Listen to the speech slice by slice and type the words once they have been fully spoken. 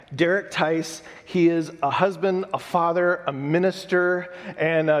Derek Tice, he is a husband, a father, a minister,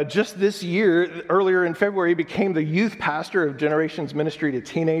 and just this year, earlier in February, he became the youth pastor of Generations Ministry to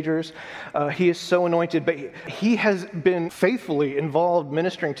teenagers. He is so anointed, but he has been faithfully involved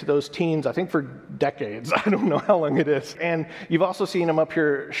ministering to those teens, I think for decades. I don't know how long it is. And you've also seen him up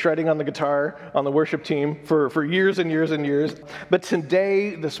here shredding on the guitar on the worship team for years and years and years. But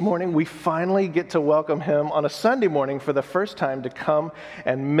today, this morning, we finally get to welcome him on a Sunday morning for the first time to come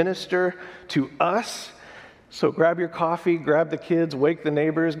and minister to us. So grab your coffee, grab the kids, wake the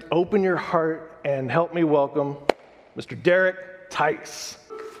neighbors, open your heart, and help me welcome Mr. Derek Tice.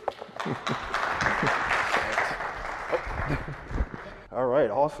 All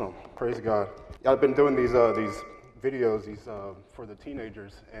right, awesome. Praise God. I've been doing these videos for the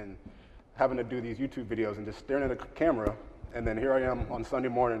teenagers and having to do these YouTube videos and just staring at a camera. And then here I am on Sunday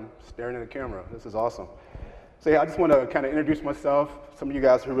morning staring at a camera. This is awesome. So yeah, I just want to kind of introduce myself. Some of you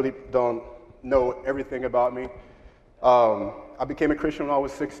guys who really don't know everything about me. I became a Christian when I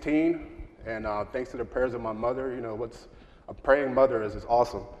was 16, and thanks to the prayers of my mother, what's a praying mother is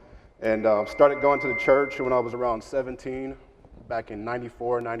awesome. And started going to the church when I was around 17, back in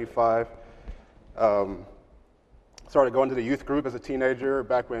 94, 95. Started going to the youth group as a teenager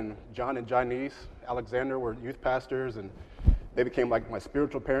back when John and Janice Alexander were youth pastors, and they became like my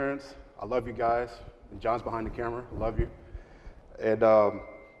spiritual parents. I love you guys. And John's behind the camera. I love you. And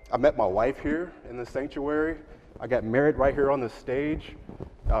I met my wife here in the sanctuary. I got married right here on the stage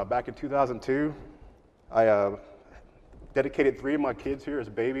back in 2002. I dedicated 3 of my kids here as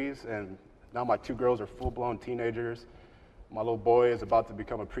babies, and now my 2 girls are full-blown teenagers. My little boy is about to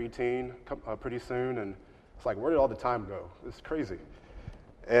become a preteen pretty soon, and it's like, where did all the time go? It's crazy.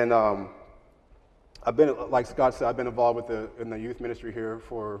 And I've been, like Scott said, I've been involved in the youth ministry here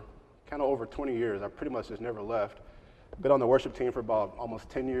for kind of over 20 years. I pretty much just never left. Been on the worship team for about almost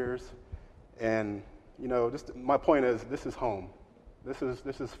 10 years. And, just my point is, this is home. This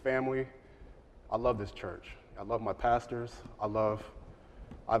is family. I love this church. I love my pastors.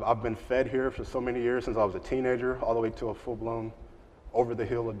 I've been fed here for so many years since I was a teenager, all the way to a full-blown,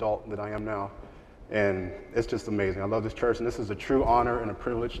 over-the-hill adult that I am now. And it's just amazing. I love this church, and this is a true honor and a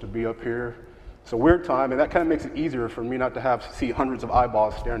privilege to be up here. It's a weird time, and that kind of makes it easier for me not to see hundreds of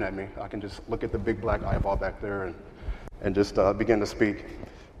eyeballs staring at me. I can just look at the big black eyeball back there and just begin to speak.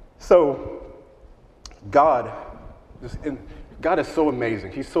 So, God is so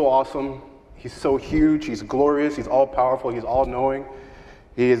amazing. He's so awesome. He's so huge. He's glorious. He's all powerful. He's all knowing.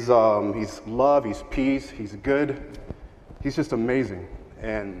 He's love. He's peace. He's good. He's just amazing.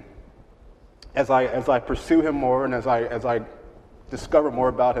 And as I pursue him more, and as I discover more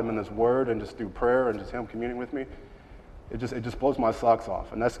about him in his word and just through prayer and just him communing with me, it just blows my socks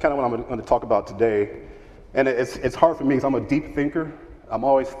off. And that's kind of what I'm going to talk about today. And it's hard for me because I'm a deep thinker. I'm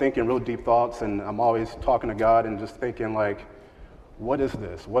always thinking real deep thoughts, and I'm always talking to God and just thinking like, what is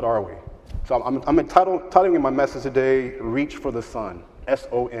this? What are we? So I'm titling my message today, Reach for the Son,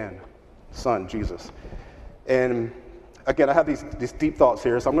 S-O-N, Son, Jesus. And again, I have these deep thoughts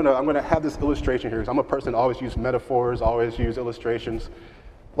here, so I'm gonna have this illustration here. I'm a person that always use metaphors, always use illustrations,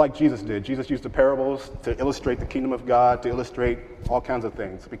 like Jesus did. Jesus used the parables to illustrate the kingdom of God, to illustrate all kinds of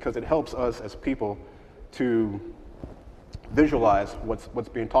things, because it helps us as people to visualize what's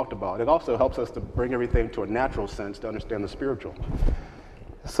being talked about. It also helps us to bring everything to a natural sense to understand the spiritual.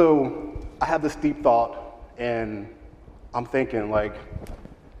 So I have this deep thought, and I'm thinking like,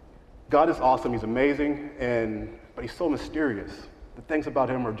 God is awesome. He's amazing, but he's so mysterious. The things about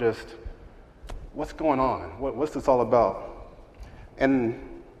him are just, what's going on? What's this all about?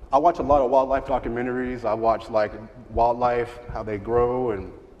 And I watch a lot of wildlife documentaries. I watch like wildlife, how they grow,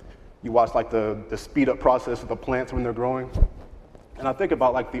 and you watch like the speed up process of the plants when they're growing. And I think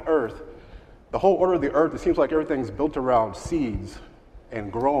about like the earth. The whole order of the earth, it seems like everything's built around seeds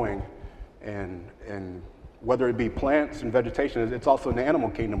and growing, and whether it be plants and vegetation, it's also in the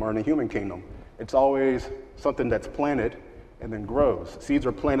animal kingdom or in the human kingdom. It's always something that's planted and then grows. Seeds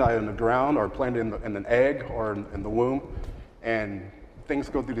are planted in the ground or planted in an egg or in the womb, and things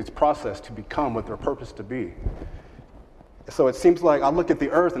go through this process to become what they're purposed to be. So it seems like I look at the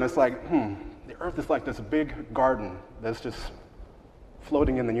earth and it's like, the earth is like this big garden that's just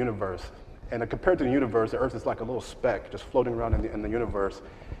floating in the universe. And compared to the universe, the earth is like a little speck just floating around in the universe.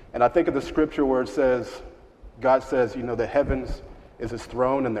 And I think of the scripture where it says, God says, the heavens is his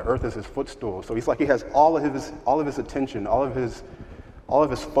throne and the earth is his footstool. So he has all of his attention, all of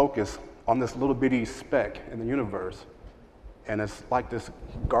his focus on this little bitty speck in the universe. And it's like this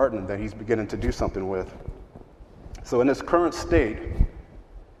garden that he's beginning to do something with. So in its current state,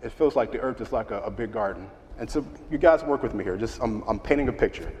 it feels like the earth is like a big garden. And so you guys work with me here. I'm painting a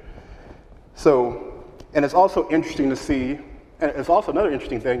picture. So, and it's also interesting to see, and it's also another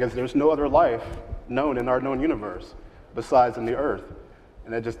interesting thing is there's no other life known in our known universe besides in the earth.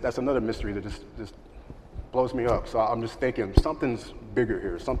 And that's another mystery that just blows me up. So I'm just thinking something's bigger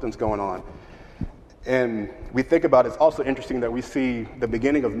here, something's going on. And we think about it's also interesting that we see the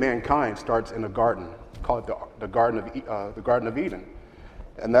beginning of mankind starts in a garden, call it the Garden of Eden.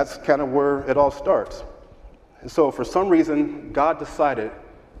 And that's kind of where it all starts. And so for some reason, God decided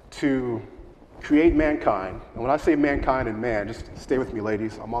to create mankind. And when I say mankind and man, just stay with me,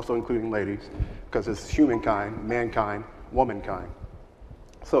 ladies. I'm also including ladies because it's humankind, mankind, womankind.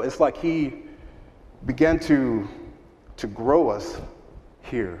 So it's like he began to grow us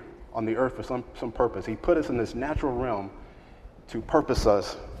here on the earth for some purpose. He put us in this natural realm to purpose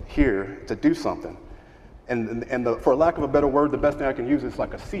us here to do something. And for lack of a better word, the best thing I can use is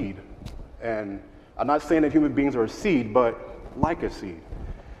like a seed. And I'm not saying that human beings are a seed, but like a seed.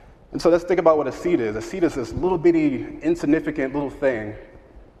 And so let's think about what a seed is. A seed is this little bitty, insignificant little thing.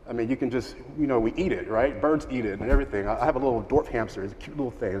 I mean, you can just, we eat it, right? Birds eat it and everything. I have a little dwarf hamster. It's a cute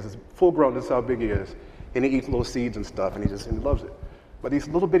little thing. It's full grown. This is how big he is. And he eats little seeds and stuff, and he loves it. But these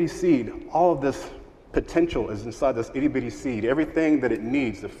little bitty seed, all of this potential is inside this itty bitty seed. Everything that it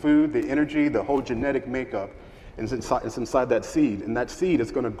needs, the food, the energy, the whole genetic makeup, is inside that seed. And that seed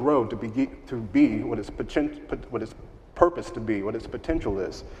is going to grow to be what its purpose to be, what its potential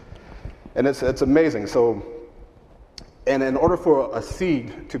is. And it's amazing. So, and in order for a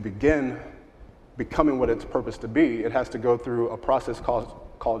seed to begin becoming what its purpose to be, it has to go through a process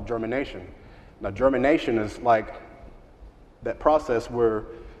called germination. Now, germination is like that process where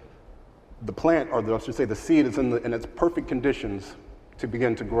the plant, or I should say the seed, is in its perfect conditions to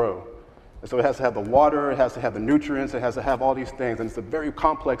begin to grow. And so it has to have the water, it has to have the nutrients, it has to have all these things, and it's a very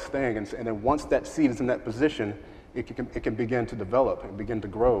complex thing. And then once that seed is in that position, it can begin to develop and begin to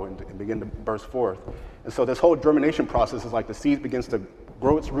grow and begin to burst forth. And so this whole germination process is like the seed begins to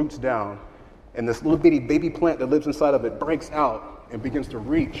grow its roots down, and this little bitty baby plant that lives inside of it breaks out and begins to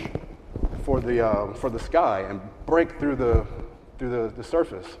reach for the sky and break through the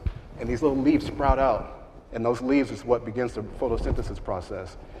surface. And these little leaves sprout out, and those leaves is what begins the photosynthesis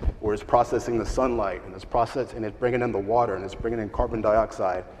process, where it's processing the sunlight, and it's bringing in the water, and it's bringing in carbon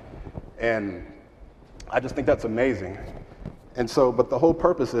dioxide. And I just think that's amazing. And so, but the whole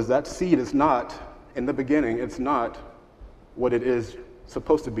purpose is that seed is not, in the beginning, it's not what it is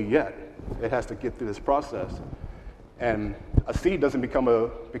supposed to be yet. It has to get through this process. And a seed doesn't become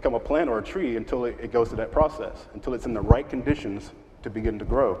a plant or a tree until it goes through that process, until it's in the right conditions to begin to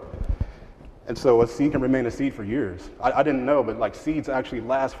grow. And so a seed can remain a seed for years. I didn't know, but like seeds actually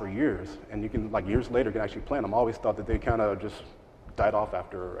last for years, and you can, like years later, can actually plant them. I always thought that they kind of just died off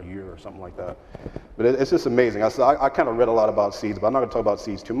after a year or something like that. But it's just amazing. I kind of read a lot about seeds, but I'm not going to talk about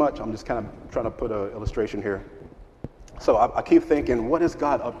seeds too much. I'm just kind of trying to put an illustration here. So I keep thinking, what is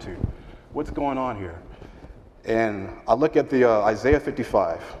God up to? What's going on here? And I look at the Isaiah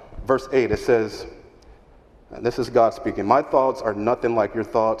 55, verse 8. It says, and this is God speaking, "My thoughts are nothing like your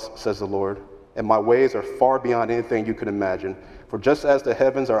thoughts, says the Lord, and my ways are far beyond anything you could imagine. For just as the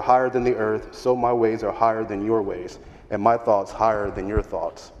heavens are higher than the earth, so my ways are higher than your ways, and my thoughts higher than your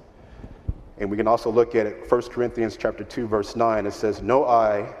thoughts." And we can also look at it, 1 Corinthians chapter 2, verse 9. It says, "No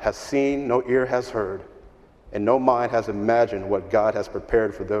eye has seen, no ear has heard, and no mind has imagined what God has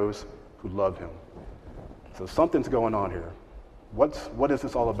prepared for those who love him." So something's going on here. What is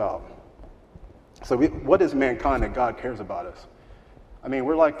this all about? So what is mankind that God cares about us? I mean,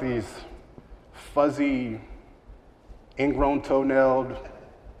 we're like these fuzzy, ingrown toenailed,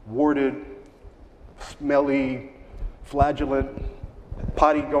 warded, smelly, flagellant,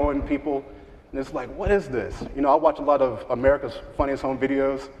 potty-going people. And it's like, what is this? I watch a lot of America's Funniest Home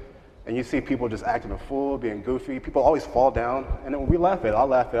Videos, and you see people just acting a fool, being goofy. People always fall down, and then we laugh at it. I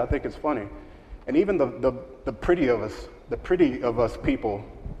laugh at it. I think it's funny. And even the pretty of us people,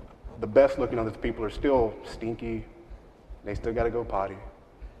 the best looking of us people are still stinky. They still got to go potty,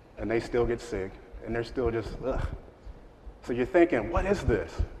 and they still get sick, and they're still just, ugh. So you're thinking, what is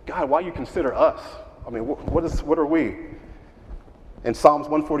this? God, why you consider us? I mean, what are we? In Psalms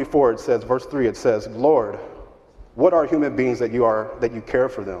 144, it says, verse 3, it says, "Lord, what are human beings that you care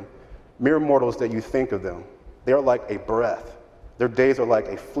for them? Mere mortals that you think of them. They are like a breath. Their days are like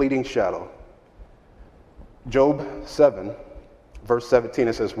a fleeting shadow." Job 7, verse 17,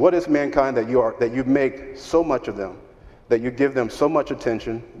 it says, "What is mankind that you make so much of them, that you give them so much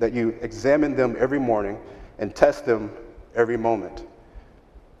attention, that you examine them every morning and test them every moment?"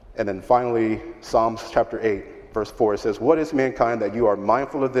 And then finally, Psalms chapter 8, verse 4, it says, "What is mankind that you are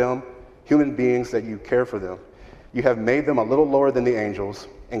mindful of them, human beings that you care for them. You have made them a little lower than the angels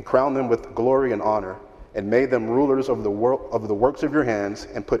and crowned them with glory and honor and made them rulers over the works of your hands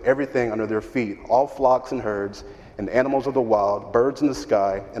and put everything under their feet, all flocks and herds and animals of the wild, birds in the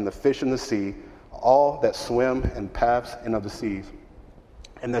sky and the fish in the sea, all that swim in paths and of the seas.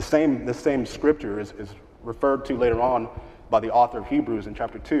 And the same scripture is referred to later on by the author of Hebrews in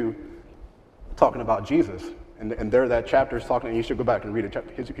chapter 2, talking about Jesus. And there that chapter is talking, and you should go back and read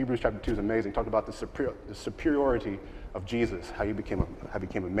it. Hebrews chapter 2 is amazing, talking about the superiority of Jesus, how he became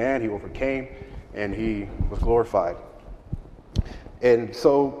a man, he overcame, and he was glorified. And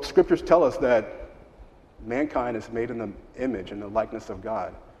so scriptures tell us that mankind is made in the image and the likeness of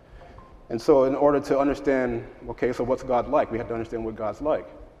God. And so in order to understand, okay, so what's God like? We have to understand what God's like.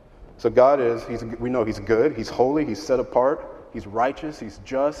 So God we know he's good, he's holy, he's set apart, he's righteous, he's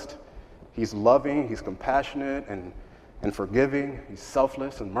just, he's loving, he's compassionate and forgiving, he's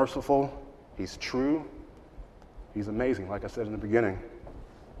selfless and merciful, he's true, he's amazing, like I said in the beginning.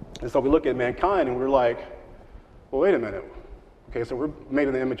 And so we look at mankind and we're like, well, wait a minute. Okay, so we're made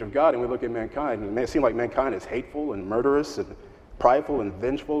in the image of God and we look at mankind and it may seem like mankind is hateful and murderous and prideful and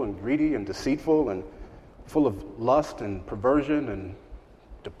vengeful and greedy and deceitful and full of lust and perversion and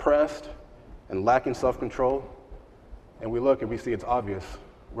depressed and lacking self-control. And we look and we see it's obvious.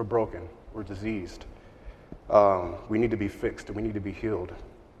 We're broken. We're diseased. We need to be fixed. We need to be healed.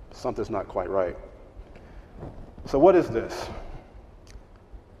 Something's not quite right. So what is this?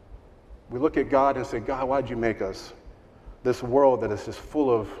 We look at God and say, God, why'd you make us? This world that is just full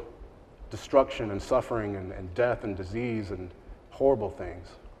of destruction and suffering and death and disease and horrible things.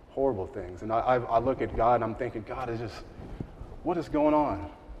 And I look at God and I'm thinking, God, what is going on?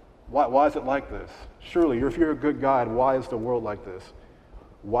 Why is it like this? Surely, if you're a good God, why is the world like this?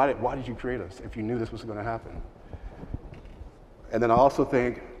 Why did you create us if you knew this was going to happen? And then I also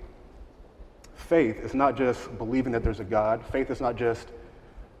think faith is not just believing that there's a God. Faith is not just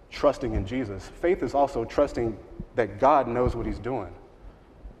trusting in Jesus. Faith is also trusting that God knows what he's doing,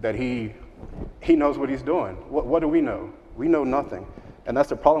 that he knows what he's doing. What do we know? We know nothing. And that's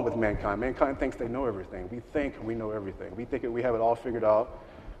the problem with mankind. Mankind thinks they know everything. We think we know everything. We think we have it all figured out.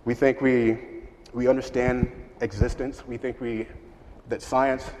 We think we understand existence. We think that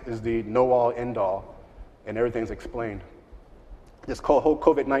science is the know-all, end-all, and everything's explained. This whole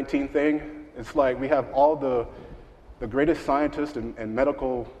COVID-19 thing, it's like we have all the greatest scientists and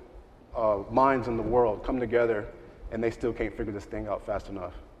medical minds in the world come together, and they still can't figure this thing out fast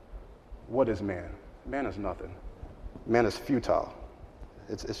enough. What is man? Man is nothing. Man is futile.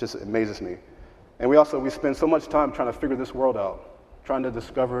 It just amazes me. And we spend so much time trying to figure this world out, trying to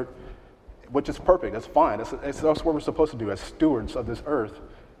discover it, which is perfect. That's fine. That's what we're supposed to do as stewards of this earth,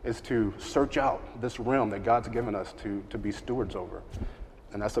 is to search out this realm that God's given us to be stewards over.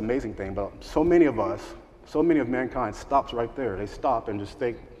 And that's an amazing thing. But so many of mankind stops right there. They stop and just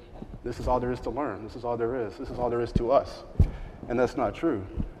think, this is all there is to learn. This is all there is. This is all there is to us. And that's not true.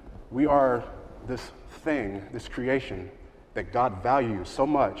 We are this thing, this creation that God values so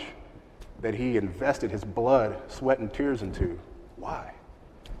much that he invested his blood, sweat, and tears into. Why?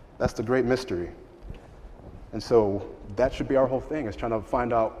 That's the great mystery. And so that should be our whole thing, is trying to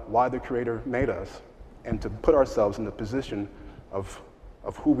find out why the Creator made us and to put ourselves in the position of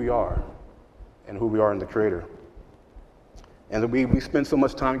who we are and who we are in the Creator. And we spend so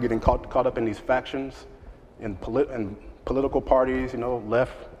much time getting caught up in these factions, in political parties,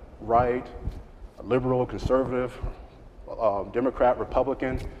 left, right, liberal, conservative, Democrat,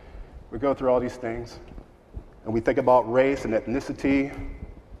 Republican. We go through all these things, and we think about race and ethnicity,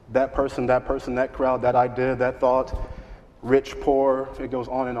 that person, that crowd, that idea, that thought, rich, poor, it goes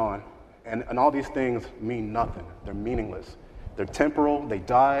on. And all these things mean nothing. They're meaningless. They're temporal, they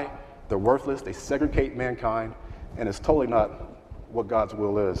die, they're worthless, they segregate mankind, and it's totally not what God's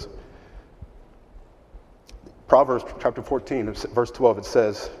will is. Proverbs chapter 14, verse 12, it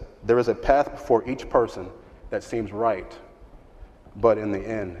says, there is a path before each person that seems right, but in the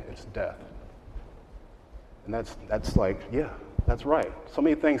end, it's death. And that's like, yeah, that's right. So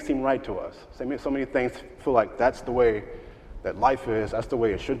many things seem right to us. So many things feel like that's the way that life is, that's the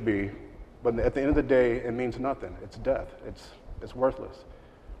way it should be. But at the end of the day, it means nothing. It's death. It's worthless.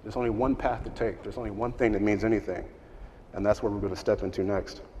 There's only one path to take. There's only one thing that means anything. And that's what we're going to step into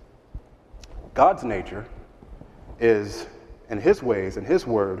next. God's nature is, in his ways, in his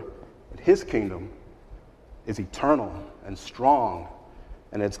word, in his kingdom, is eternal and strong,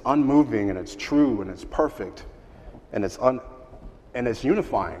 and it's unmoving, and it's true, and it's perfect, and it's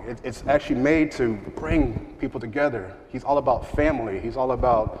unifying. It's actually made to bring people together. He's all about family. He's all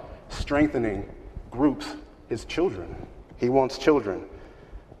about strengthening groups, his children. He wants children.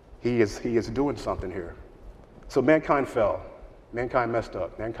 He is doing something here. So mankind fell. Mankind messed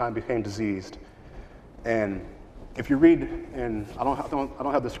up. Mankind became diseased. And if you read, and I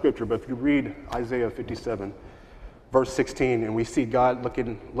don't have the scripture, but if you read Isaiah 57, verse 16, and we see God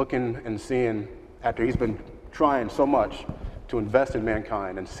looking and seeing, after he's been trying so much to invest in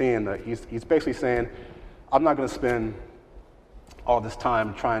mankind, and seeing that he's basically saying, I'm not going to spend all this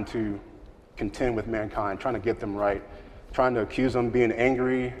time trying to contend with mankind, trying to get them right, trying to accuse them, being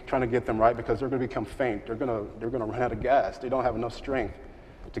angry, trying to get them right, because they're going to become faint. They're going to run out of gas. They don't have enough strength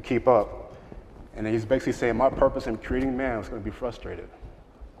to keep up. And he's basically saying, my purpose in creating man was going to be frustrated.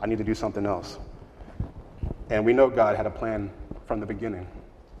 I need to do something else. And we know God had a plan from the beginning.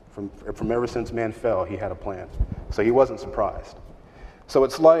 From ever since man fell, he had a plan. So he wasn't surprised. So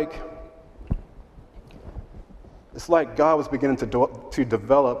it's like God was beginning to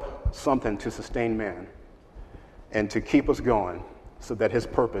develop something to sustain man and to keep us going so that his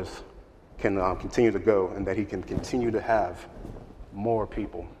purpose can continue to go, and that he can continue to have more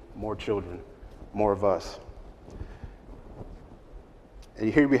people, more children, more of us.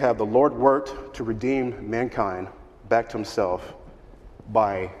 And here we have the Lord worked to redeem mankind back to himself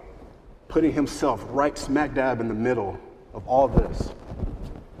by putting himself right smack dab in the middle of all this,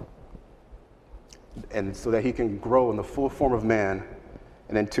 and so that he can grow in the full form of man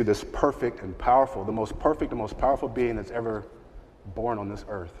and into this perfect and powerful, the most perfect and most powerful being that's ever born on this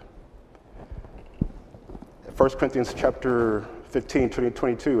earth. 1 Corinthians chapter 15,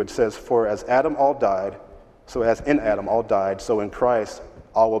 22, it says, for as Adam all died, so as in Adam all died, so in Christ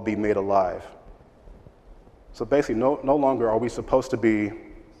all will be made alive. So basically, no longer are we supposed to be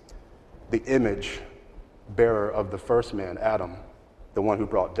the image bearer of the first man, Adam, the one who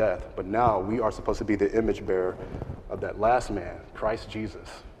brought death. But now we are supposed to be the image bearer of that last man, Christ Jesus.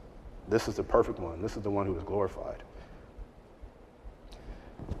 This is the perfect one. This is the one who is glorified.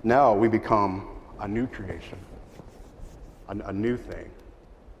 Now we become a new creation, a new thing.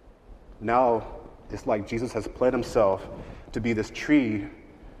 Now it's like Jesus has planted himself to be this tree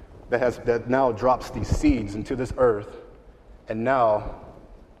that now drops these seeds into this earth, and now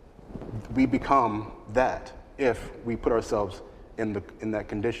we become that if we put ourselves in that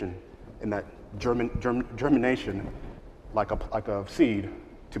condition, in that germination, like a seed,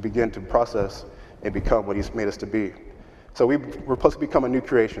 to begin to process and become what he's made us to be. So we're supposed to become a new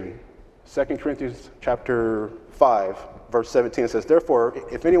creation. 2 Corinthians chapter 5, verse 17 says, therefore,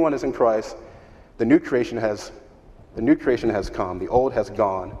 if anyone is in Christ, the new creation has come, the old has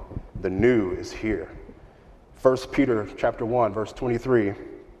gone, the new is here. 1 Peter chapter 1, verse 23,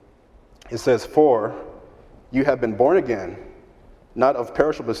 it says, for you have been born again, not of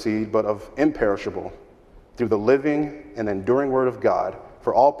perishable seed, but of imperishable, through the living and enduring word of God.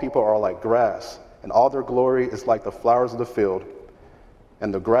 For all people are like grass, and all their glory is like the flowers of the field.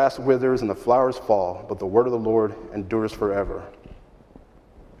 And the grass withers and the flowers fall, but the word of the Lord endures forever.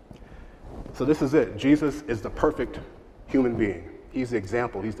 So this is it. Jesus is the perfect human being. He's the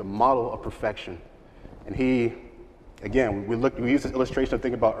example. He's the model of perfection. And he, again, we use this illustration of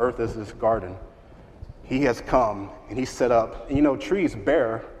thinking about earth as this garden. He has come and he's set up. And trees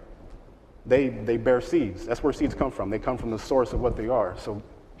bear, they bear seeds. That's where seeds come from. They come from the source of what they are. So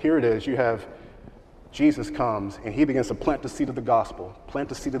here it is. You have Jesus comes and he begins to plant the seed of the gospel, plant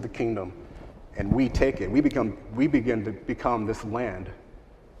the seed of the kingdom, and we take it. We begin to become this land,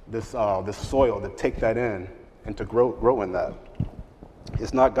 this soil, to take that in and to grow in that.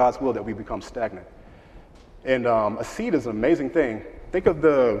 It's not God's will that we become stagnant. And a seed is an amazing thing. Think of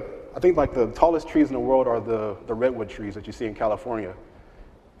I think like the tallest trees in the world are the redwood trees that you see in California.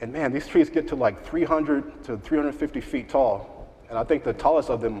 And man, these trees get to like 300 to 350 feet tall. And I think the tallest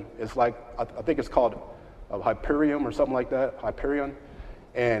of them is I think it's called a Hyperion or something like that, Hyperion.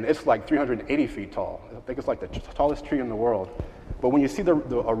 And it's like 380 feet tall. I think it's like the tallest tree in the world. But when you see a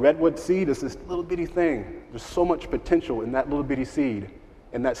redwood seed, it's this little bitty thing. There's so much potential in that little bitty seed.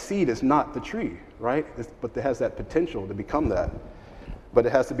 And that seed is not the tree, right? But it has that potential to become that. But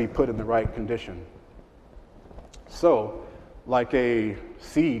it has to be put in the right condition. So, like a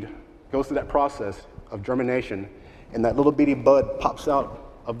seed goes through that process of germination, and that little bitty bud pops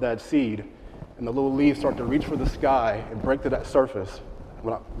out of that seed, and the little leaves start to reach for the sky and break to that surface.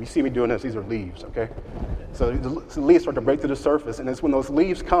 You see me doing this, these are leaves, okay? So the leaves start to break to the surface, and it's when those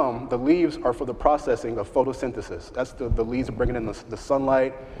leaves come, the leaves are for the processing of photosynthesis. That's the leaves are bringing in the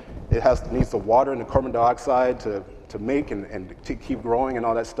sunlight. It needs the water and the carbon dioxide to make and to keep growing and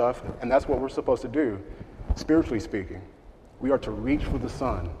all that stuff. And that's what we're supposed to do, spiritually speaking. We are to reach for the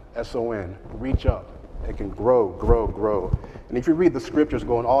sun, S-O-N, reach up. It can grow, grow, grow. And if you read the scriptures,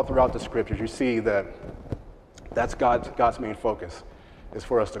 going all throughout the scriptures, you see that that's God's main focus. is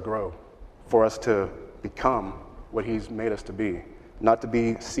for us to grow, for us to become what he's made us to be, not to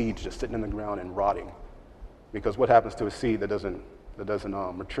be seeds just sitting in the ground and rotting. Because what happens to a seed that doesn't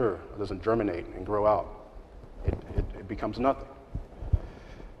mature, doesn't germinate and grow out? It becomes nothing.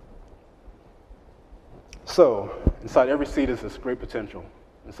 So inside every seed is this great potential.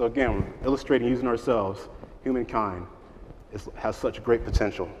 And so again, illustrating using ourselves, humankind has such great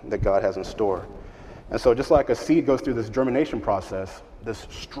potential that God has in store. And so just like a seed goes through this germination process, this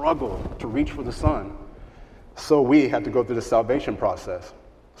struggle to reach for the sun, so we have to go through the salvation process.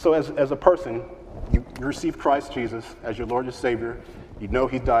 So as a person, you receive Christ Jesus as your Lord and Savior. You know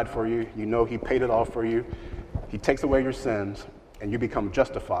he died for you. You know he paid it all for you. He takes away your sins, and you become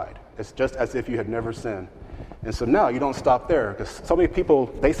justified. It's just as if you had never sinned. And so now you don't stop there, because so many people,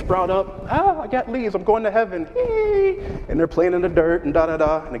 they sprout up, I got leaves, I'm going to heaven, and they're playing in the dirt, and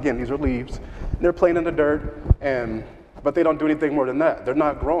da-da-da, and again, these are leaves, and they're playing in the dirt, but they don't do anything more than that. They're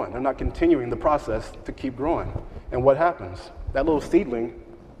not growing. They're not continuing the process to keep growing. And what happens? That little seedling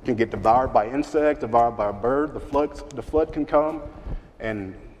can get devoured by insects, devoured by a bird, the flood can come,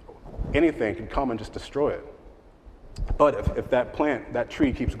 and anything can come and just destroy it. But if that plant, that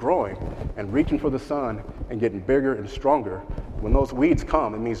tree keeps growing and reaching for the sun and getting bigger and stronger, when those weeds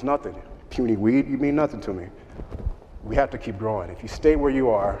come, it means nothing. Puny weed, you mean nothing to me. We have to keep growing. If you stay where you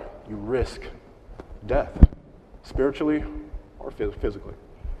are, you risk death, spiritually or physically.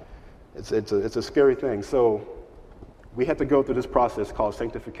 It's a scary thing. So we have to go through this process called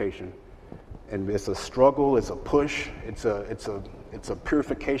sanctification. And it's a struggle, it's a push, it's a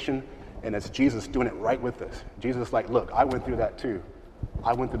purification. And it's Jesus doing it right with us. Jesus is like, look, I went through that too.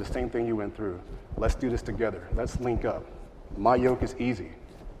 I went through the same thing you went through. Let's do this together. Let's link up. My yoke is easy.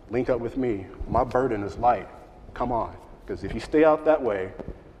 Link up with me. My burden is light. Come on. Because if you stay out that way,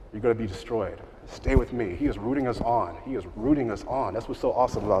 you're going to be destroyed. Stay with me. He is rooting us on. He is rooting us on. That's what's so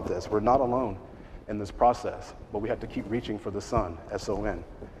awesome about this. We're not alone in this process, but we have to keep reaching for the sun, S-O-N.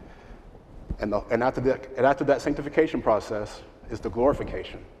 And after that sanctification process is the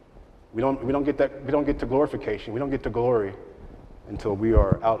glorification. We don't get to glorification. We don't get to glory until we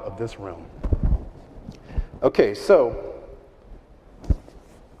are out of this realm. Okay, so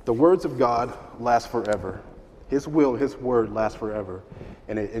the words of God last forever. His will, his word lasts forever.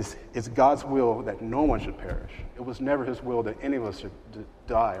 And it's God's will that no one should perish. It was never his will that any of us should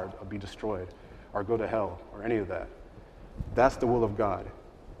die or be destroyed or go to hell or any of that. That's the will of God.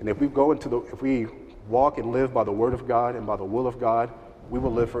 And if we walk and live by the word of God and by the will of God, we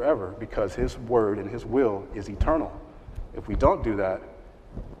will live forever because his word and his will is eternal. If we don't do that,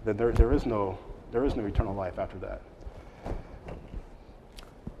 then there is no eternal life after that.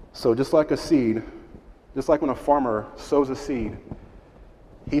 So just like a seed, just like when a farmer sows a seed,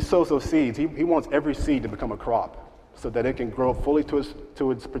 he sows those seeds. He wants every seed to become a crop so that it can grow fully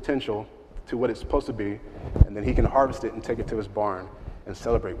to its potential, to what it's supposed to be, and then he can harvest it and take it to his barn and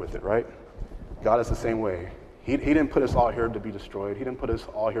celebrate with it, right? God is the same way. He didn't put us all here to be destroyed. He didn't put us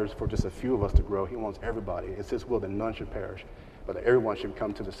all here for just a few of us to grow. He wants everybody. It's his will that none should perish, but that everyone should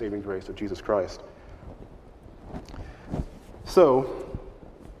come to the saving grace of Jesus Christ. So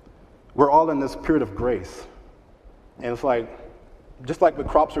we're all in this period of grace. And it's like, just like the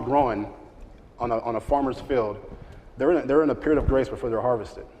crops are growing on a farmer's field, they're in a period of grace before they're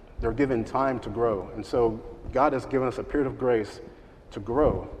harvested. They're given time to grow. And so God has given us a period of grace to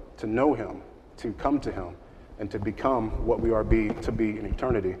grow, to know him, to come to him, and to become what we are to be in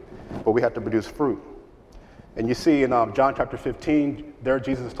eternity. But we have to produce fruit. And you see in John chapter 15, there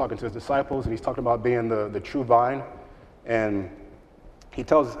Jesus is talking to his disciples, and he's talking about being the true vine. And he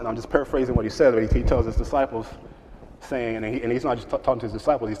tells, and I'm just paraphrasing what he said, but he tells his disciples, saying, and he's not just talking to his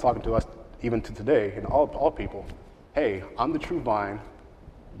disciples, he's talking to us even to today, and all people. Hey, I'm the true vine.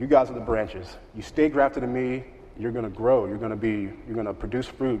 You guys are the branches. You stay grafted in me, you're going to grow. You're going to produce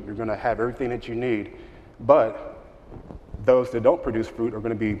fruit. You're going to have everything that you need. But those that don't produce fruit are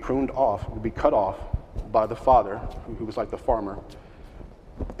going to be pruned off, will be cut off by the Father, who was like the farmer,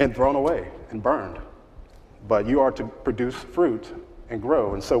 and thrown away and burned. But you are to produce fruit and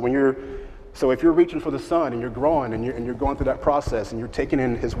grow. And so if you're reaching for the sun and you're growing and you're going through that process and you're taking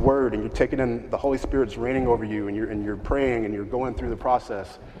in his word and you're taking in the Holy Spirit's reigning over you and you're praying and you're going through the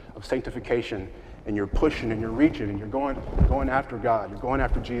process of sanctification and you're pushing and you're reaching and you're going after God, you're going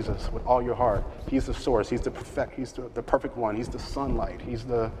after Jesus with all your heart. He's the source. He's the perfect one. He's the sunlight. He's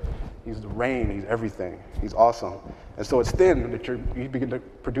the rain. He's everything. He's awesome. And so it's then that you begin to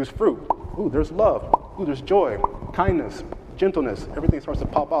produce fruit. Ooh, there's love. Ooh, there's joy, kindness, gentleness. Everything starts to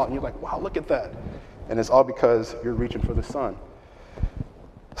pop out, and you're like, wow, look at that. And it's all because you're reaching for the sun.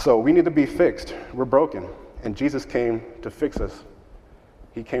 So we need to be fixed. We're broken, and Jesus came to fix us.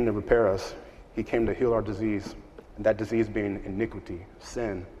 He came to repair us. He came to heal our disease, and that disease being iniquity,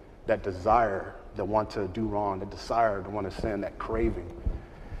 sin, that desire to want to do wrong, that desire to want to sin, that craving.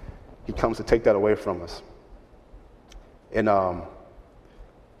 He comes to take that away from us. And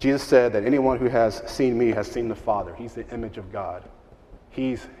Jesus said that anyone who has seen me has seen the Father. He's the image of God.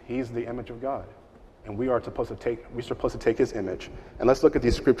 He's the image of God. And we're supposed to take his image. And let's look at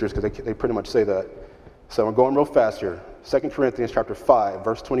these scriptures because they pretty much say that. So we're going real fast here. 2 Corinthians chapter 5,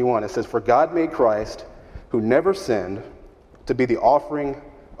 verse 21. It says, "For God made Christ, who never sinned, to be the offering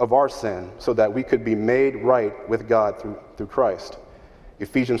of our sin, so that we could be made right with God through Christ."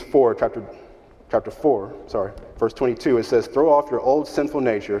 Ephesians 4, chapter 4, verse 22, it says, "Throw off your old sinful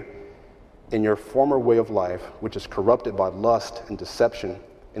nature in your former way of life, which is corrupted by lust and deception.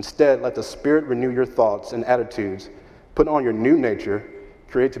 Instead, let the Spirit renew your thoughts and attitudes. Put on your new nature,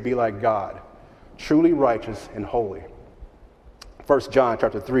 created to be like God, truly righteous and holy." 1 John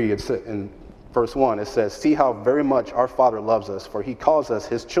chapter 3, in verse 1, it says, "See how very much our Father loves us, for he calls us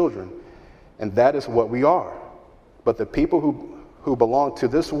his children, and that is what we are. But the people who belong to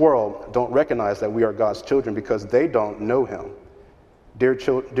this world don't recognize that we are God's children because they don't know him.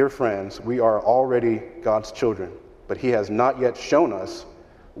 Dear friends, we are already God's children, but he has not yet shown us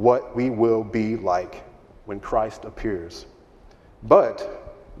what we will be like when Christ appears. But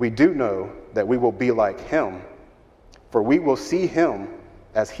we do know that we will be like him, for we will see him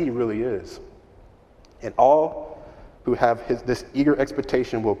as he really is. And all who have this eager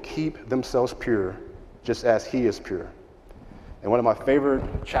expectation will keep themselves pure, just as he is pure." And one of my favorite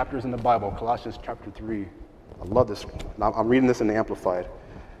chapters in the Bible, Colossians chapter 3. I love this. I'm reading this in the Amplified.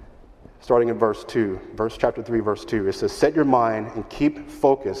 Starting in chapter 3, verse 2. It says, "Set your mind and keep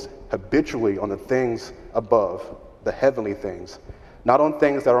focused habitually on the things above, the heavenly things, not on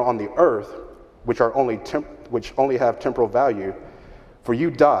things that are on the earth, which only have temporal value. For you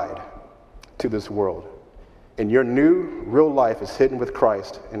died to this world, and your new real life is hidden with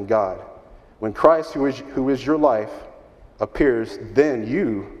Christ in God. When Christ, who is your life, appears, then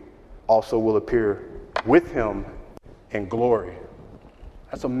you also will appear with him in glory."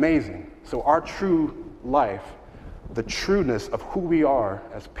 That's amazing. So our true life, the trueness of who we are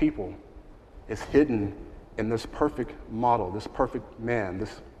as people, is hidden in this perfect model, this perfect man,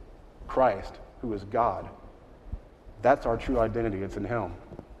 this Christ, who is God. That's our true identity. It's in him.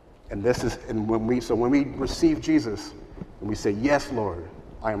 And when we receive Jesus and we say, "Yes, Lord,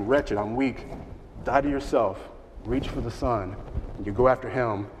 I am wretched, I'm weak," die to yourself, reach for the Son, and you go after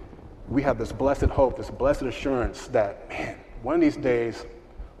him, we have this blessed hope, this blessed assurance that, man, one of these days,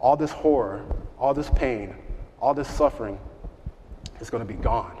 all this horror, all this pain, all this suffering is going to be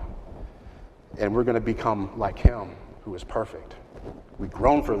gone. And we're going to become like him, who is perfect. We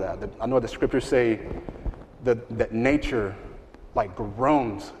groan for that. I know the scriptures say that nature like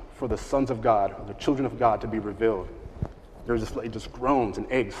groans for the sons of God, or the children of God to be revealed. It just groans and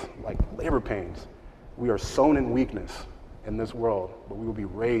aches like labor pains. We are sown in weakness in this world, but we will be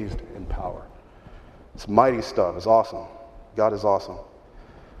raised in power. It's mighty stuff. It's awesome. God is awesome.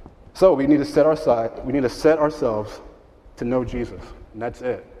 So we need to set ourselves to know Jesus, and that's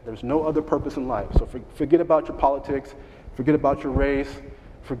it. There's no other purpose in life. So forget about your politics, forget about your race,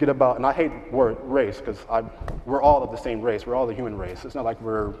 and I hate the word race because we're all of the same race. We're all the human race. It's not like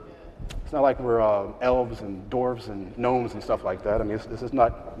we're elves and dwarves and gnomes and stuff like that. I mean, this is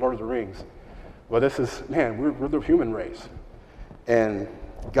not Lord of the Rings. Well, we're the human race. And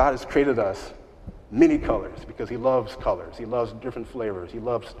God has created us many colors because he loves colors. He loves different flavors. He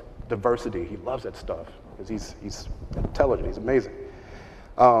loves diversity. He loves that stuff because he's intelligent. He's amazing.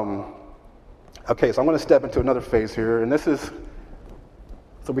 Okay, so I'm going to step into another phase here. And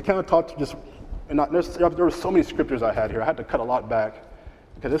so we kind of talked there were so many scriptures I had here. I had to cut a lot back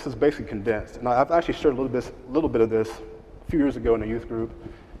because this is basically condensed. And I've actually shared a little bit of this a few years ago in a youth group.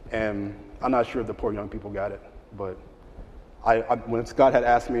 And I'm not sure if the poor young people got it, but when Scott had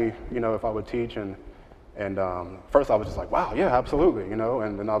asked me, if I would teach, and first I was just like, wow, yeah, absolutely, and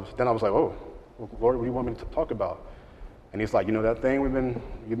then I was like, oh, well, Lord, what do you want me to talk about? And he's like, that thing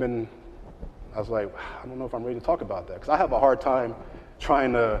I was like, I don't know if I'm ready to talk about that, because I have a hard time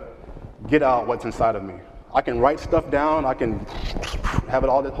trying to get out what's inside of me. I can write stuff down, I can have it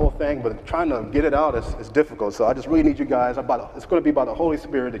all, the whole thing, but trying to get it out is difficult. So I just really need you guys. It's going to be by the Holy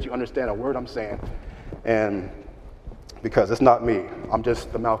Spirit that you understand a word I'm saying, and because it's not me, I'm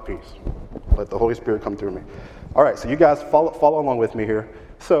just the mouthpiece. Let the Holy Spirit come through me. All right, so you guys follow along with me here.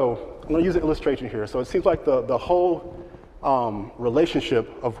 So I'm going to use an illustration here. So it seems like the whole relationship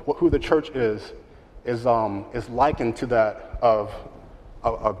of who the church is likened to that of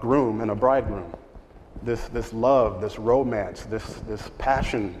a groom and a bridegroom. this love, this romance, this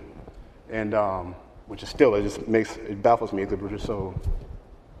passion, and which is still, it baffles me because we're just so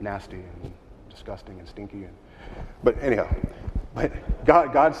nasty and disgusting and stinky. But anyhow,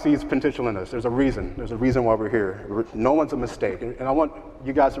 God sees potential in us. There's a reason. There's a reason why we're here. No one's a mistake, and I want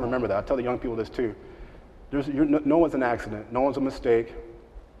you guys to remember that. I tell the young people this too. No one's an accident. No one's a mistake.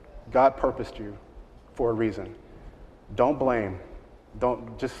 God purposed you for a reason. Don't blame.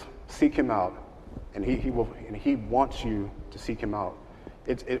 Don't just seek Him out, and He will. And He wants you to seek Him out.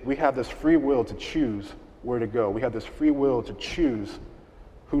 We have this free will to choose where to go. We have this free will to choose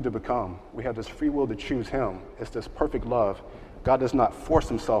who to become. We have this free will to choose Him. It's this perfect love. God does not force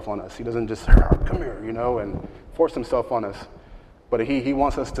Himself on us. He doesn't just come here, and force Himself on us. But He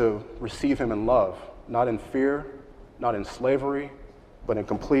wants us to receive Him in love, not in fear, not in slavery, but in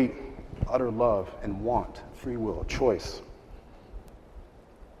complete, utter love and want, free will, choice.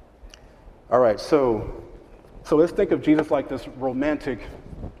 All right, so let's think of Jesus like this romantic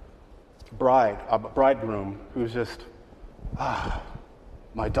bridegroom who's just,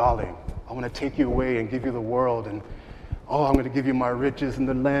 my darling, I want to take you away and give you the world, and I'm going to give you my riches, and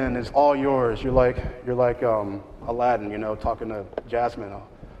the land is all yours. You're like Aladdin, talking to Jasmine.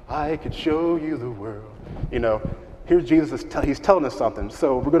 I could show you the world. Here's Jesus. He's telling us something.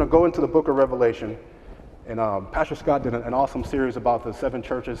 So we're going to go into the book of Revelation, and Pastor Scott did an awesome series about the 7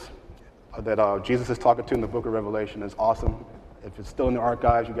 churches that Jesus is talking to in the book of Revelation. It's awesome. If it's still in the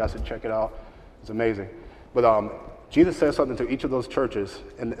archives, you guys should check it out. It's amazing. But Jesus says something to each of those churches,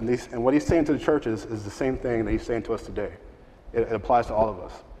 and what He's saying to the churches is the same thing that He's saying to us today. It applies to all of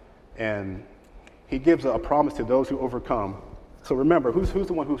us. And He gives a promise to those who overcome. So remember, who's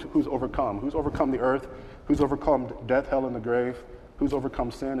the one who's overcome? Who's overcome the earth? Who's overcome death, hell, and the grave? Who's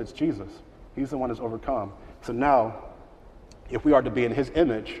overcome sin? It's Jesus. He's the one who's overcome. So now, if we are to be in His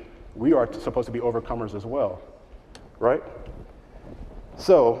image, we are supposed to be overcomers as well, right?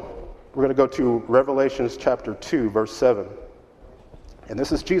 So we're going to go to Revelations chapter 2, verse 7. And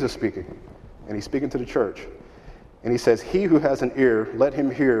this is Jesus speaking, and He's speaking to the church. And He says, "He who has an ear, let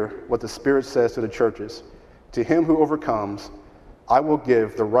him hear what the Spirit says to the churches. To him who overcomes, I will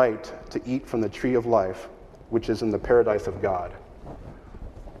give the right to eat from the tree of life, which is in the paradise of God."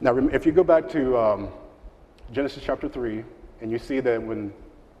 Now, if you go back to Genesis chapter 3, and you see that when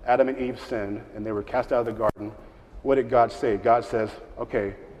Adam and Eve sinned and they were cast out of the garden, what did God say? God says,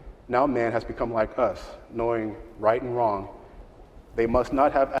 okay, now man has become like us, knowing right and wrong. They must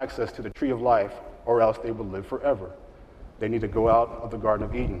not have access to the tree of life, or else they will live forever. They need to go out of the Garden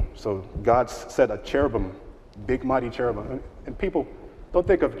of Eden. So God set a cherubim, big mighty cherubim. And people, don't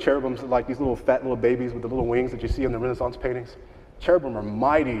think of cherubims like these little fat little babies with the little wings that you see in the Renaissance paintings. Cherubim are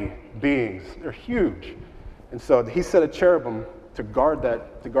mighty beings. They're huge. And so He set a cherubim to guard the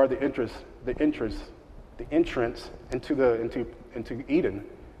entrance into Eden,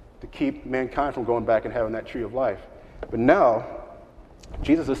 to keep mankind from going back and having that tree of life. But now,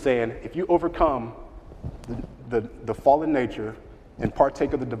 Jesus is saying, if you overcome the fallen nature and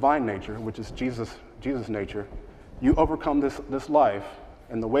partake of the divine nature, which is Jesus' nature, you overcome this life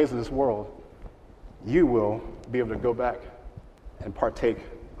and the ways of this world, you will be able to go back and partake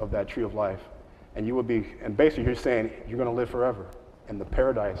of that tree of life. And you will be, and basically you're saying you're going to live forever in the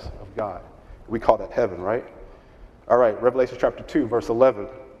paradise of God. We call that heaven, right? All right, Revelation chapter 2, verse 11.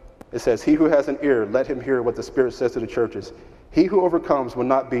 It says, "He who has an ear, let him hear what the Spirit says to the churches. He who overcomes will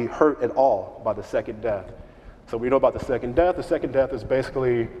not be hurt at all by the second death." So we know about the second death. The second death is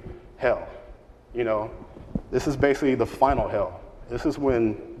basically hell. This is basically the final hell. This is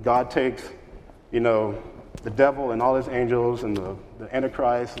when God takes, the devil and all his angels and the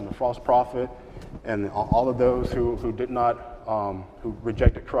Antichrist and the false prophet and all of those who did not, who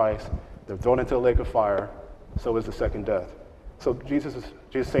rejected Christ. They're thrown into the lake of fire. So is the second death. So Jesus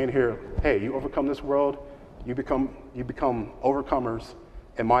is saying here, hey, you overcome this world, you become overcomers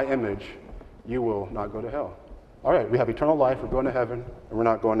in my image, you will not go to hell. All right, we have eternal life, we're going to heaven, and we're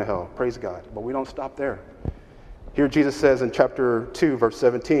not going to hell. Praise God. But we don't stop there. Here Jesus says in chapter 2, verse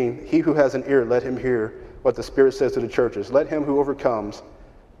 17, "He who has an ear, let him hear what the Spirit says to the churches. To him who overcomes,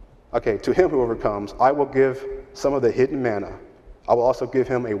 I will give some of the hidden manna. I will also give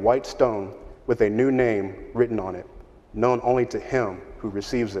him a white stone with a new name written on it, known only to him who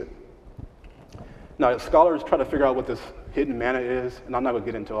receives it." Now, scholars try to figure out what this hidden manna is, and I'm not going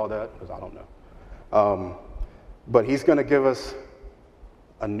to get into all that because I don't know. But He's going to give us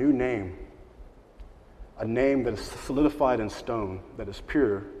a new name, a name that is solidified in stone, that is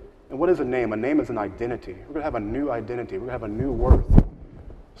pure. And what is a name? A name is an identity. We're going to have a new identity. We're going to have a new worth.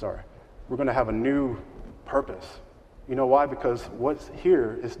 We're going to have a new purpose. You know why? Because what's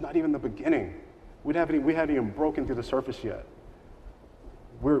here is not even the beginning. We hadn't even broken through the surface yet.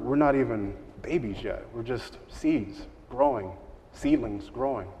 We're not even babies yet. We're just seeds growing, seedlings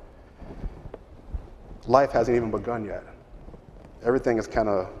growing. Life hasn't even begun yet. Everything is kind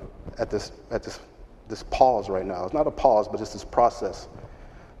of at this pause right now. It's not a pause, but it's this process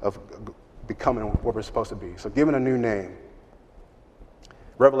of becoming what we're supposed to be. So given a new name.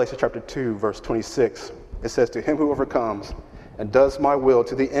 Revelation chapter 2, verse 26, it says, "To him who overcomes and does my will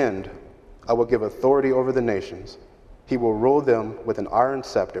to the end, I will give authority over the nations. He will rule them with an iron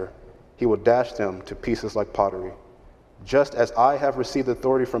scepter. He will dash them to pieces like pottery. Just as I have received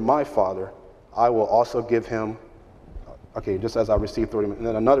authority from my Father, I will also give him," okay, just as I received authority. And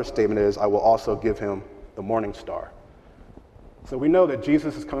then another statement is, "I will also give him the morning star." So we know that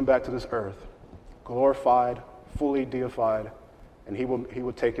Jesus is coming back to this earth, glorified, fully deified, and he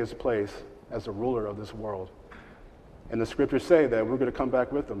will take his place as the ruler of this world. And the scriptures say that we're going to come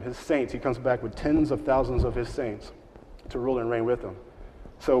back with him. His saints, he comes back with tens of thousands of his saints to rule and reign with him.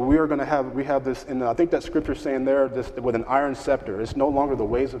 So we have this, and I think that scripture saying there, this with an iron scepter. It's no longer the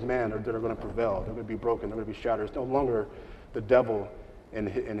ways of man that are going to prevail. They're going to be broken. They're going to be shattered. It's no longer the devil and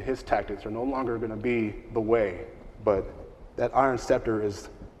his tactics are no longer going to be the way. But that iron scepter is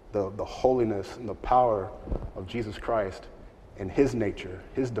the holiness and the power of Jesus Christ and his nature,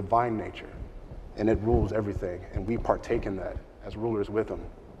 his divine nature. And it rules everything. And we partake in that as rulers with him.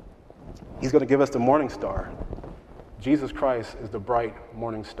 He's going to give us the morning star. Jesus Christ is the bright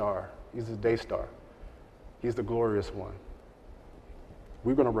morning star. He's the day star. He's the glorious one.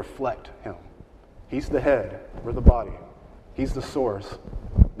 We're going to reflect him. He's the head. We're the body. He's the source.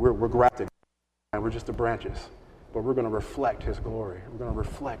 We're grafted, and we're just the branches. But we're going to reflect his glory. We're going to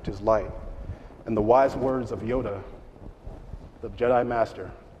reflect his light. And the wise words of Yoda, the Jedi Master,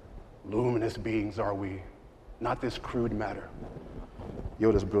 "Luminous beings are we, not this crude matter."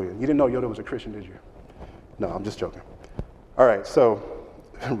 Yoda's brilliant. You didn't know Yoda was a Christian, did you? No, I'm just joking. All right, so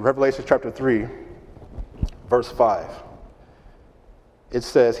Revelation chapter 3, verse 5. It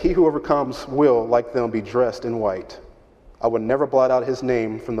says, "He who overcomes will, like them, be dressed in white. I will never blot out his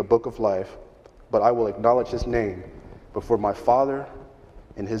name from the book of life, but I will acknowledge his name before my Father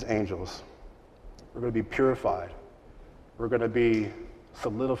and his angels." We're going to be purified. We're going to be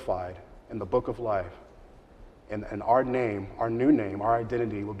solidified in the book of life. And our name, our new name, our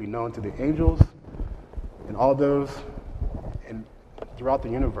identity will be known to the angels and all those and throughout the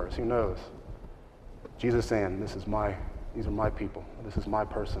universe. Who knows? Jesus saying, these are my people. This is my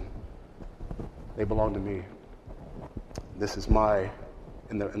person. They belong to me. This is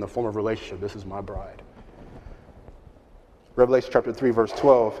in the form of relationship, this is my bride. Revelation chapter 3, verse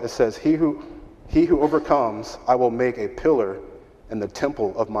 12, it says, He who overcomes, I will make a pillar in the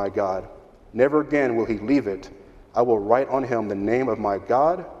temple of my God. Never again will he leave it. I will write on him the name of my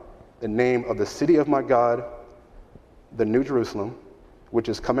God, the name of the city of my God, the New Jerusalem, which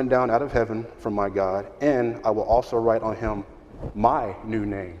is coming down out of heaven from my God, and I will also write on him my new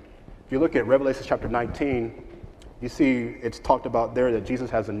name. If you look at Revelation chapter 19, you see it's talked about there that Jesus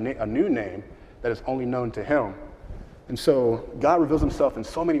has a new name that is only known to him. And so God reveals himself in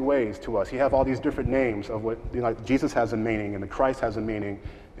so many ways to us. He has all these different names of what, Jesus has a meaning, and the Christ has a meaning,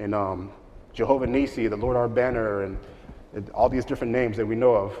 and Jehovah Nissi, the Lord our banner, and all these different names that we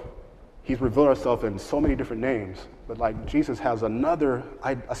know of. He's revealed himself in so many different names, but Jesus has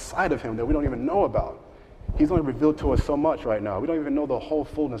a side of him that we don't even know about. He's only revealed to us so much right now. We don't even know the whole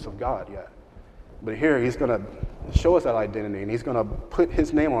fullness of God yet. But here he's going to show us that identity, and he's going to put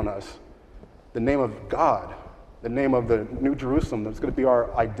his name on us, the name of God, the name of the New Jerusalem. That's going to be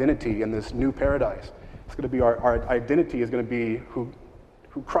our identity in this new paradise. It's going to be our identity is going to be who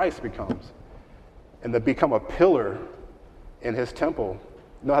Christ becomes, and to become a pillar in his temple.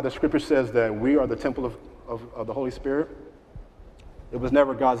 You know how the scripture says that we are the temple of the Holy Spirit? It was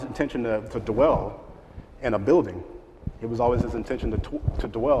never God's intention to dwell in a building. It was always his intention to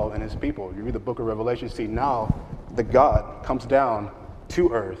dwell in his people. You read the book of Revelation, you see now the God comes down to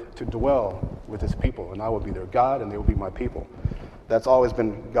earth to dwell with his people, and I will be their God, and they will be my people. That's always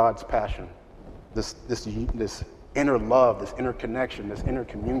been God's passion. This inner love, this inner connection, this inner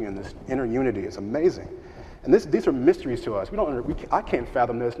communion, this inner unity is amazing. And these are mysteries to us. I can't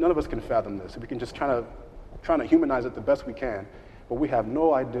fathom this. None of us can fathom this. We can just trying to humanize it the best we can, but we have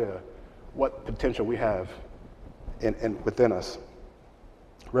no idea what potential we have within us.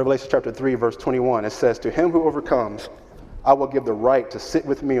 Revelation chapter 3, verse 21, it says, "To him who overcomes, I will give the right to sit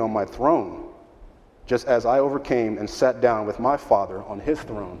with me on my throne, just as I overcame and sat down with my Father on his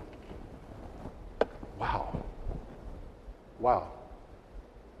throne." Wow.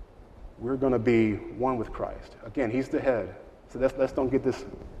 We're going to be one with Christ. Again, he's the head. So let's don't get this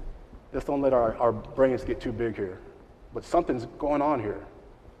Let's don't let our brains get too big here. But something's going on here.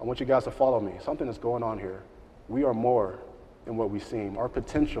 I want you guys to follow me. Something is going on here. We are more than what we seem. Our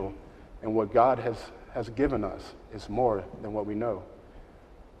potential and what God has given us is more than what we know.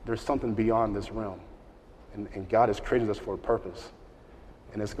 There's something beyond this realm. And God has created us for a purpose.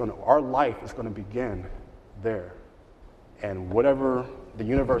 And our life is going to begin there. And whatever, the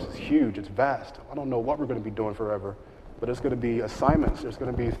universe is huge, it's vast. I don't know what we're going to be doing forever, but there's going to be assignments, there's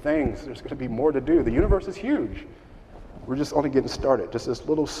going to be things, there's going to be more to do. The universe is huge. We're just only getting started, just this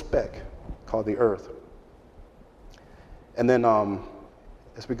little speck called the earth. And then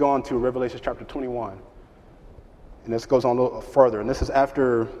as we go on to Revelation chapter 21, and this goes on a little further, and this is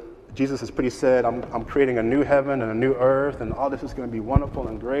after Jesus has pretty said, I'm creating a new heaven and a new earth, and all this is going to be wonderful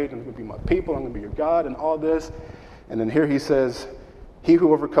and great, and it's going to be my people, I'm going to be your God, and all this. And then here he says, he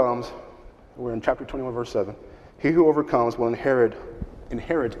who overcomes, we're in chapter 21, verse 7, he who overcomes will inherit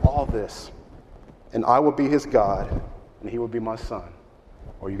all this, and I will be his God, and he will be my son.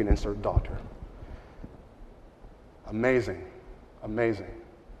 Or you can insert daughter. Amazing, amazing.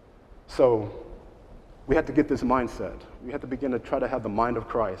 So we have to get this mindset. We have to begin to try to have the mind of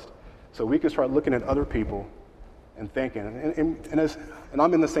Christ, so we can start looking at other people and thinking. And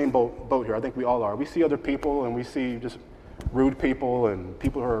I'm in the same boat here. I think we all are. We see other people, and we see just rude people and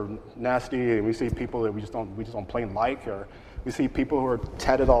people who are nasty, and we see people that we just don't plain like, or we see people who are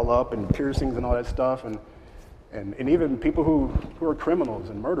tatted all up and piercings and all that stuff, and even people who are criminals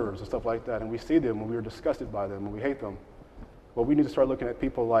and murderers and stuff like that, and we see them and we are disgusted by them and we hate them. Well, we need to start looking at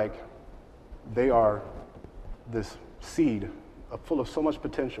people like they are this seed full of so much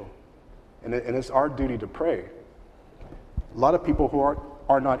potential, and it's our duty to pray. A lot of people who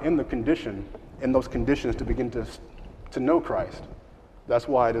are not in those conditions to begin to know Christ. That's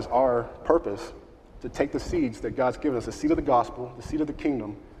why it is our purpose to take the seeds that God's given us, the seed of the gospel, the seed of the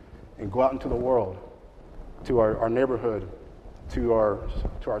kingdom, and go out into the world, to our neighborhood, to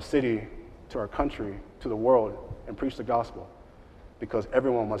our city, to our country, to the world, and preach the gospel. Because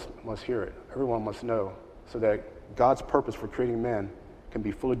everyone must hear it. Everyone must know, so that God's purpose for creating man can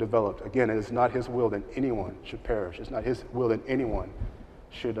be fully developed. Again, it is not his will that anyone should perish. It's not his will that anyone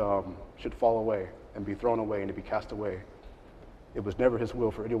should fall away and be thrown away and to be cast away. It was never his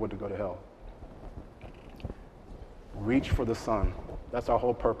will for anyone to go to hell. Reach for the Son. That's our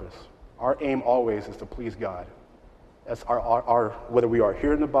whole purpose. Our aim always is to please God. That's our whether we are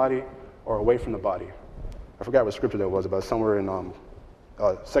here in the body or away from the body. I forgot what scripture that was, about somewhere in 2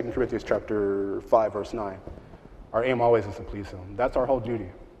 Corinthians chapter 5, verse 9. Our aim always is to please him. That's our whole duty,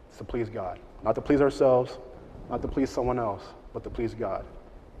 is to please God. Not to please ourselves, not to please someone else, but to please God.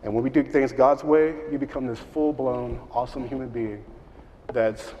 And when we do things God's way, you become this full-blown, awesome human being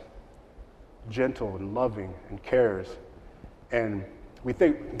that's gentle and loving and cares. And we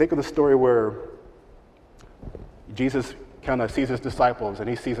think of the story where Jesus kind of sees his disciples and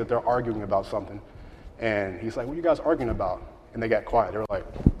he sees that they're arguing about something. And he's like, what are you guys arguing about? And they got quiet. They were like,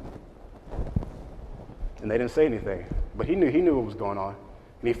 and they didn't say anything. But he knew what was going on.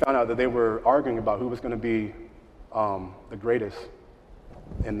 And he found out that they were arguing about who was going to be the greatest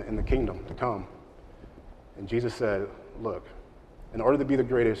in the kingdom to come. And Jesus said, look, in order to be the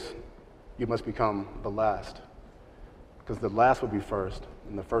greatest, you must become the last. Because the last will be first,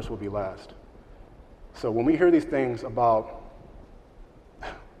 and the first will be last. So when we hear these things about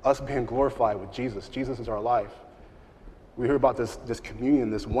us being glorified with Jesus, Jesus is our life. We hear about this communion,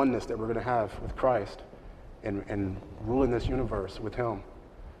 this oneness that we're going to have with Christ and ruling this universe with him.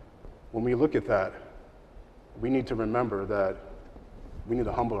 When we look at that, we need to remember that we need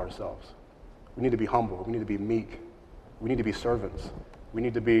to humble ourselves. We need to be humble. We need to be meek. We need to be servants. We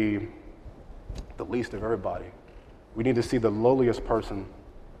need to be the least of everybody. We need to see the lowliest person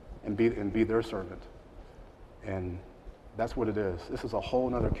and be their servant. And that's what it is. This is a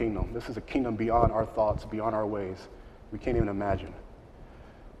whole other kingdom. This is a kingdom beyond our thoughts, beyond our ways. We can't even imagine.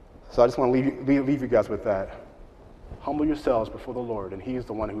 So I just want to leave you guys with that. Humble yourselves before the Lord, and he is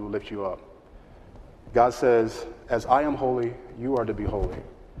the one who will lift you up. God says, as I am holy, you are to be holy.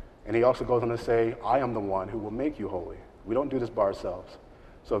 And he also goes on to say, I am the one who will make you holy. We don't do this by ourselves.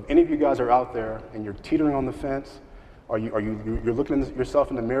 So if any of you guys are out there and you're teetering on the fence, or you're looking at yourself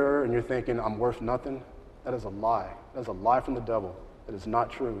in the mirror and you're thinking, I'm worth nothing, that is a lie. That is a lie from the devil. That is not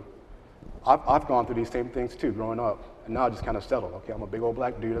true. I've gone through these same things too growing up, and now I just kind of settled. Okay, I'm a big old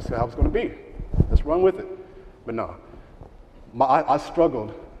black dude. That's how it's going to be. Let's run with it. But no, I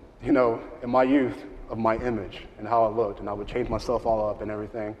struggled, in my youth of my image and how I looked, and I would change myself all up and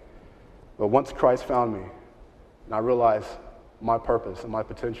everything. But once Christ found me, and I realized my purpose and my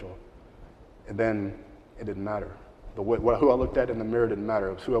potential, and then it didn't matter. Who I looked at in the mirror didn't matter.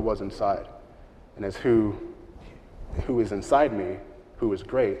 It was who I was inside. And it's who is inside me, who is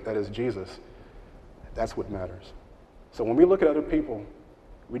great, that is Jesus. That's what matters. So when we look at other people,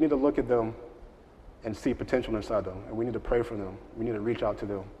 we need to look at them and see potential inside them. And we need to pray for them. We need to reach out to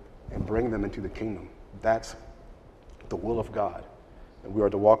them and bring them into the kingdom. That's the will of God. And we are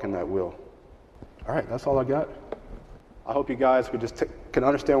to walk in that will. All right, that's all I got. I hope you guys could just can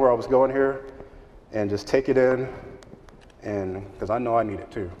understand where I was going here and just take it in, and because I know I need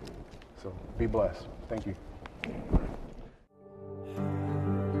it too. So be blessed. Thank you.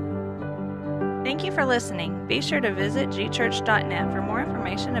 Thank you for listening. Be sure to visit gchurch.net for more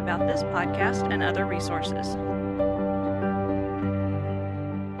information about this podcast and other resources.